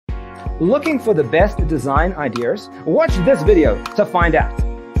Looking for the best design ideas? Watch this video to find out.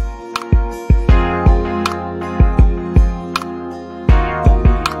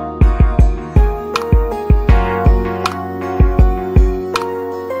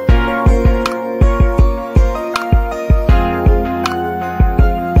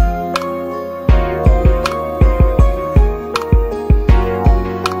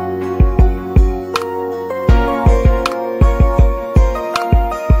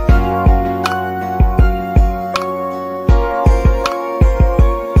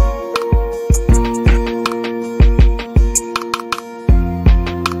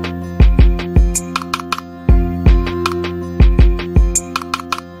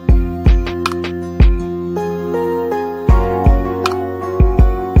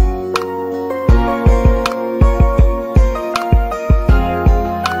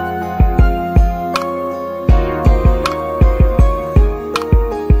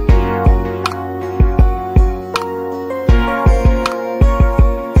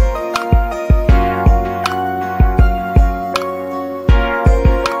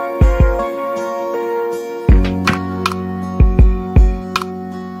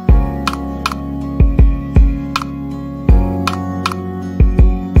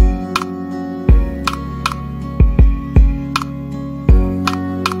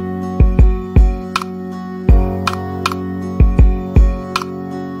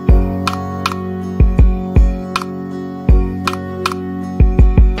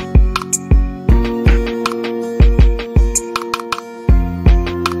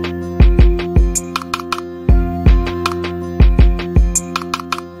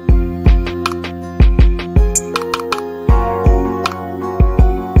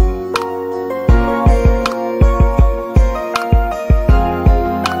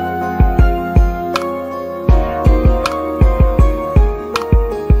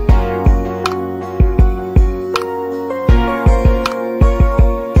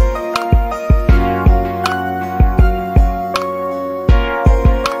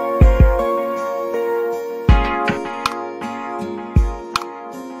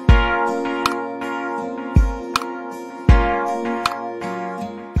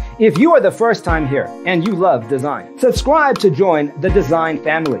 If you are the first time here and you love design, subscribe to join the design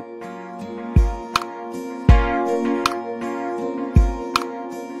family.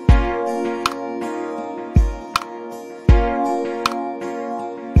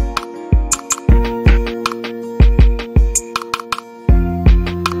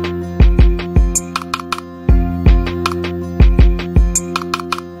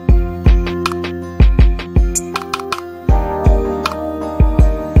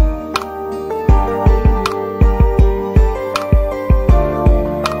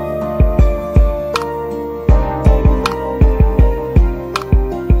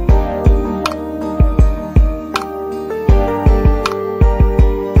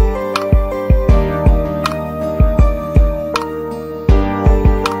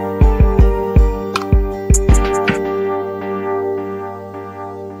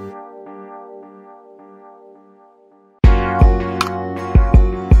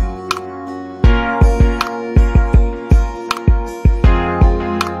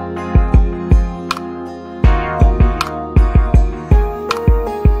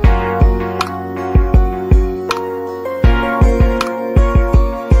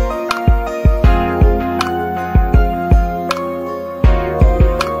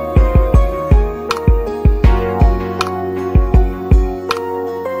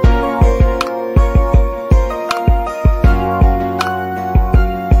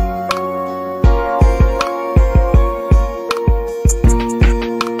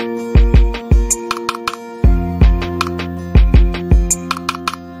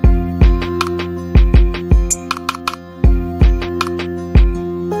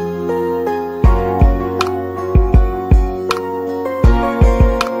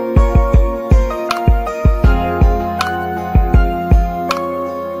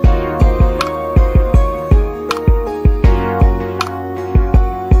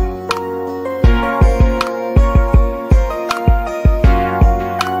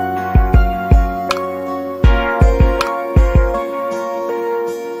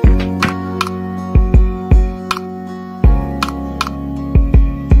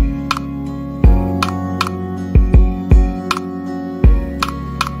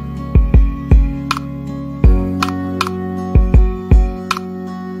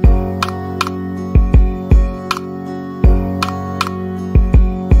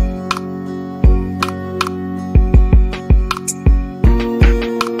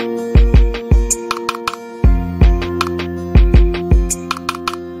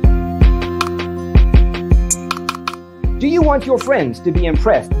 Do you want your friends to be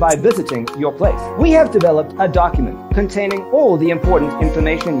impressed by visiting your place? We have developed a document containing all the important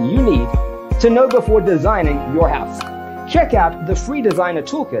information you need to know before designing your house. Check out the free designer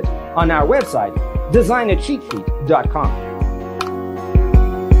toolkit on our website, designercheatsheet.com.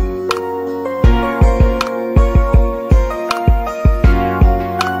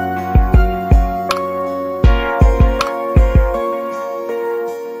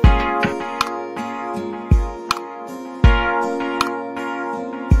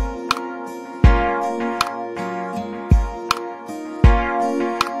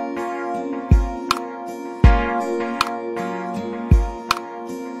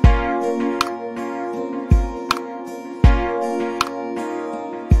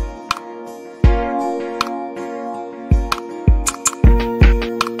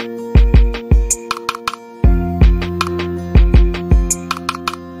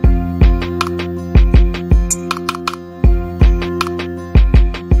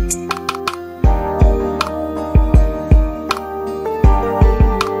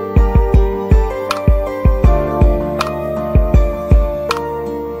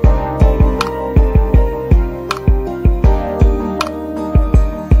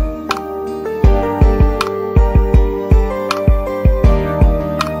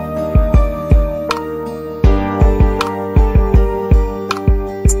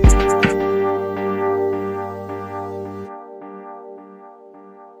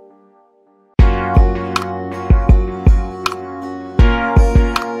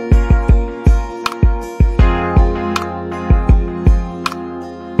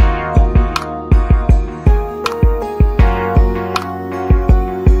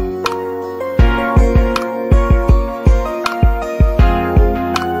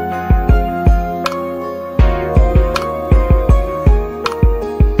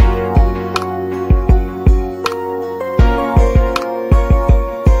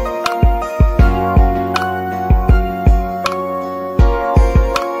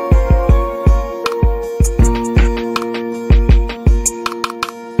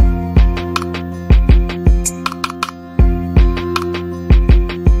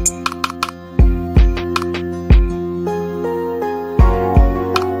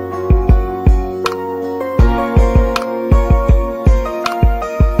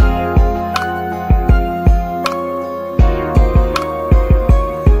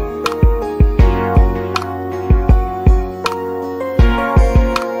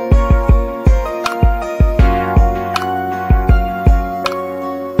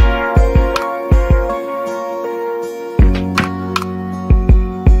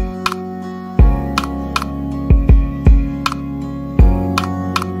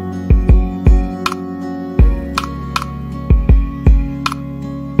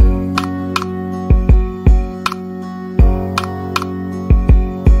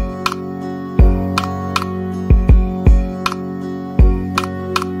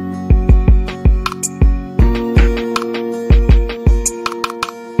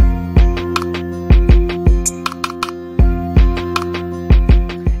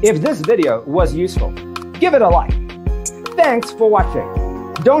 If this video was useful, give it a like. Thanks for watching.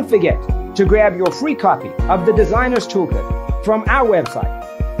 Don't forget to grab your free copy of the Designer's Toolkit from our website,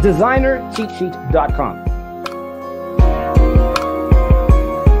 designercheatsheet.com.